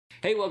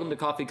Hey, welcome to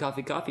Coffee,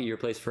 Coffee, Coffee, your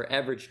place for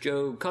average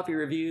Joe coffee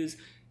reviews.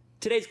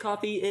 Today's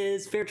coffee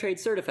is Fair Trade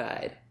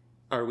certified.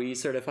 Are we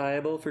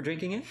certifiable for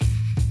drinking it?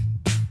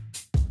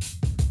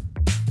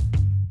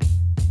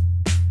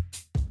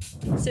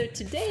 So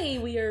today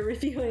we are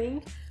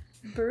reviewing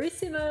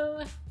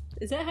Barissimo.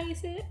 Is that how you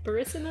say it?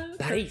 Barissimo?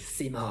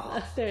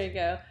 Barissimo. There you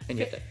go. And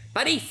you have to,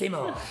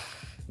 Barissimo!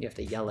 You have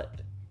to yell it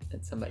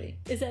at somebody.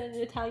 Is that an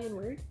Italian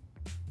word?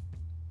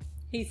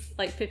 He's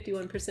like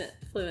 51%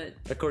 fluent.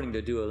 According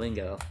to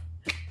Duolingo.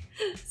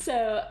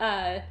 So,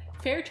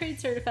 Fair Trade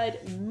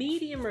certified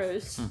medium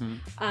roast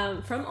from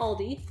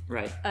Aldi.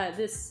 Right.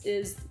 This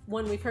is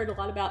one we've heard a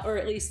lot about, or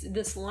at least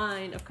this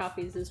line of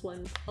coffees is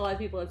one a lot of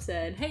people have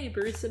said, hey,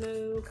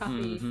 Barissimo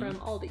coffee from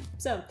Aldi.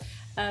 So,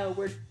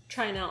 we're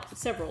trying out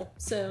several.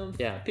 So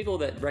yeah, people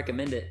that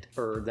recommend it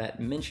or that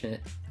mention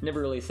it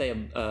never really say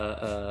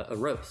a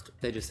roast.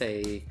 They just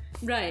say,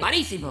 right.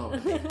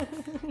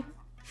 Barissimo!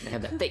 They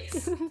have that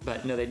face.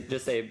 But no, they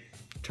just say,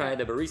 try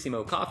the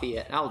Barissimo coffee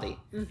at Aldi.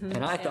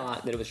 And I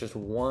thought that it was just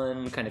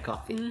one kind of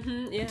coffee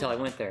until I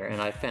went there and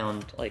I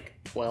found like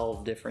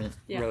 12 different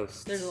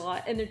roasts. There's a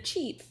lot. And they're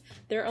cheap.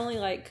 They're only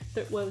like,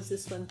 what was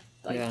this one?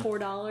 Like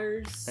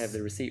 $4. I have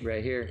the receipt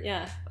right here.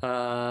 Yeah.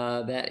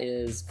 That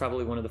is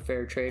probably one of the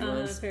Fair Trade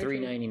ones.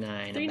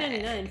 $3.99.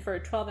 $3.99 for a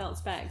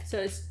 12-ounce bag. So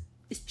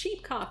it's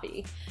cheap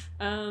coffee.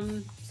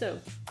 So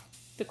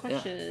the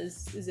question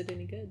is it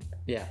any good?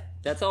 Yeah,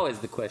 that's always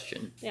the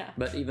question. Yeah.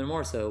 But even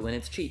more so when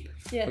it's cheap.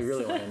 Yes. We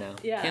really want to know.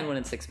 Yeah. And when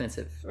it's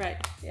expensive. Right,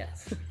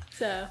 yes.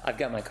 So I've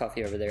got my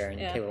coffee over there and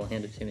Kayla will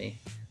hand it to me.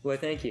 Well,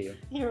 thank you.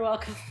 You're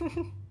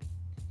welcome.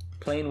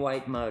 Plain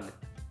white mug.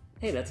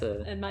 Hey, that's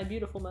a... And my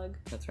beautiful mug.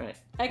 That's right.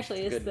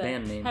 Actually, it's the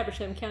band name.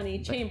 Habersham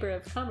County Chamber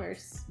of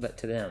Commerce. But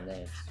to them,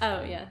 they...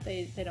 Oh, yeah,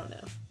 they don't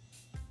know.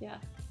 Yeah.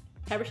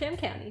 Habersham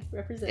County,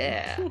 represent.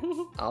 Yeah.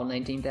 All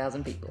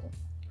 19,000 people.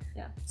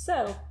 Yeah.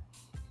 So,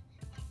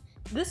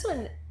 this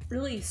one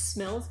really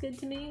smells good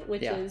to me,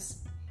 which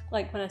is,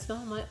 like, when I smell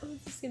it, I'm like, oh,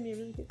 this is going to be a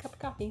really good cup of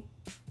coffee.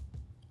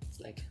 It's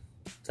like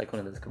one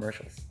of those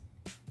commercials.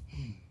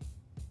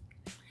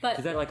 But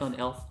is that like on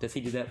Elf? Does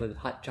he do that with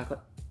hot chocolate?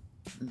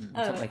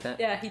 Something like that?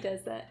 Yeah, he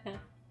does that, yeah.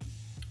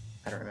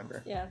 I don't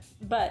remember. Yeah,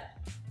 but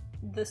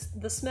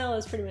the smell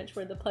is pretty much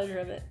where the pleasure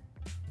of it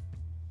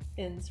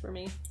ends for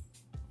me.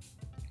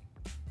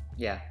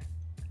 Yeah.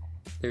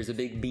 There's a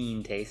big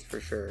bean taste for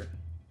sure.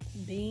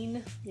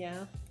 Bean,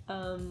 yeah.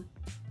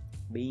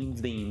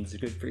 Beans.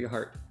 Good for your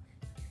heart.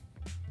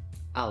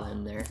 I'll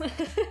end there.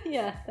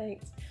 Yeah,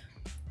 thanks.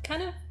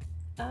 Kind of,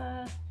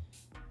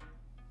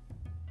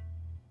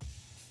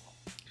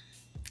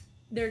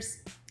 there's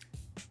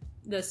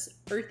this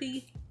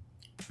earthy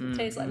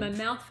taste. Like my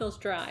mouth feels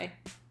dry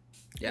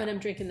when I'm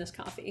drinking this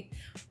coffee,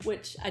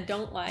 which I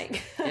don't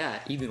like. Yeah,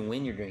 even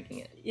when you're drinking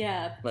it.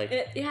 Yeah. Like,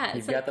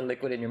 you've got the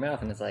liquid in your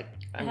mouth and it's like,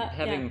 I'm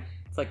having,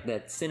 it's like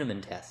that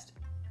cinnamon test.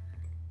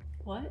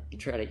 What? You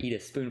try to eat a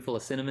spoonful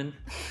of cinnamon.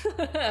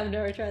 I've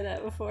never tried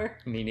that before.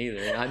 Me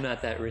neither. I'm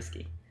not that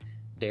risky.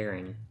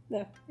 Daring.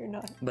 No, you're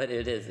not. But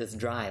it is. It's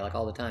dry like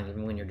all the time,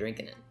 even when you're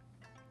drinking it.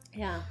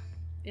 Yeah.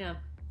 Yeah.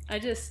 I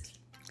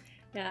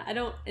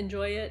don't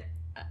enjoy it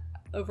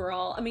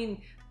overall. I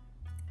mean,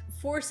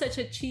 for such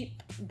a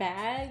cheap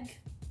bag,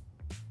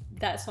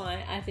 that's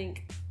why I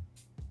think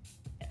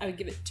I would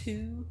give it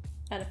 2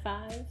 out of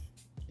 5.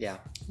 Yeah.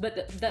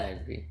 But I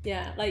agree.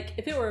 Yeah, like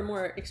if it were a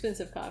more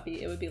expensive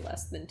coffee, it would be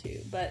less than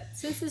 2. But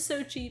since it's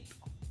so cheap,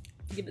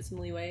 give it some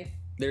leeway.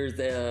 There's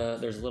a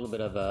little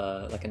bit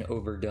of like an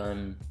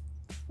overdone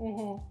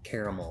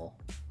caramel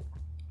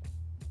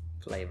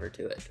flavor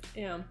to it.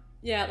 Yeah.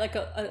 Yeah, like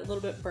a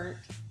little bit burnt.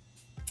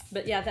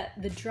 But yeah,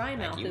 the dry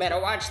mouth. You better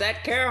watch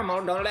that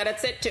caramel. Don't let it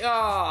sit too.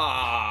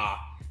 Oh,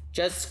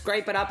 just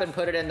scrape it up and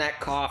put it in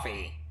that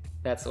coffee.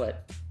 That's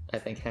what I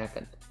think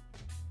happened.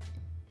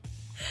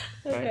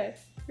 Okay,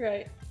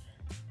 right.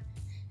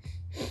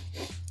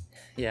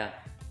 Yeah.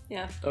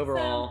 Yeah.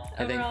 Overall,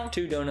 I think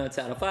 2 donuts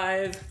out of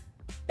 5.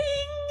 Bing!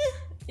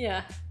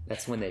 Yeah.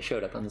 That's when they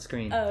showed up on the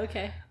screen. Oh,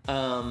 okay.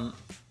 Will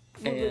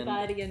we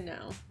buy it again?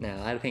 No.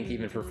 No, I think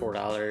even for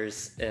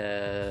 $4,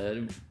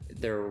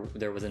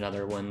 there was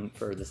another one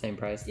for the same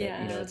price.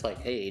 That, it's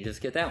like, hey,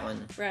 just get that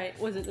one. Right.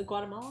 Was it the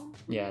Guatemalan?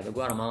 Yeah, the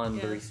Guatemalan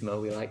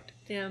Barissimo we liked.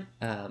 Yeah.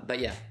 But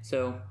yeah,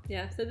 so.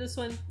 Yeah, so this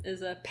one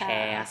is a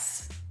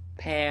pass.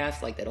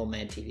 Pass, like that old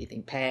man TV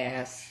thing.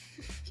 Pass.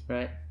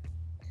 Right?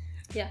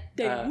 Yeah.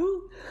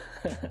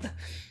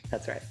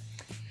 That's right.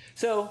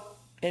 So,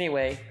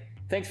 anyway,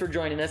 thanks for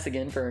joining us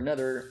again for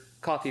another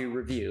coffee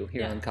review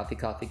here on Coffee,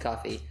 Coffee,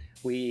 Coffee.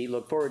 We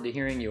look forward to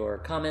hearing your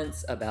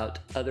comments about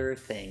other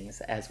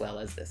things as well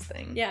as this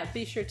thing. Yeah,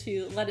 be sure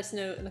to let us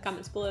know in the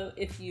comments below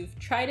if you've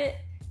tried it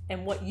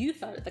and what you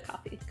thought of the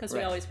coffee, because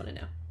we always want to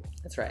know.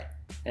 That's right.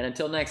 And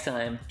until next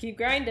time, keep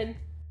grinding.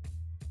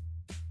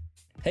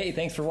 Hey,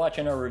 thanks for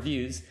watching our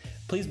reviews.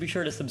 Please be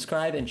sure to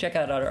subscribe and check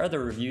out our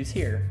other reviews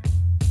here.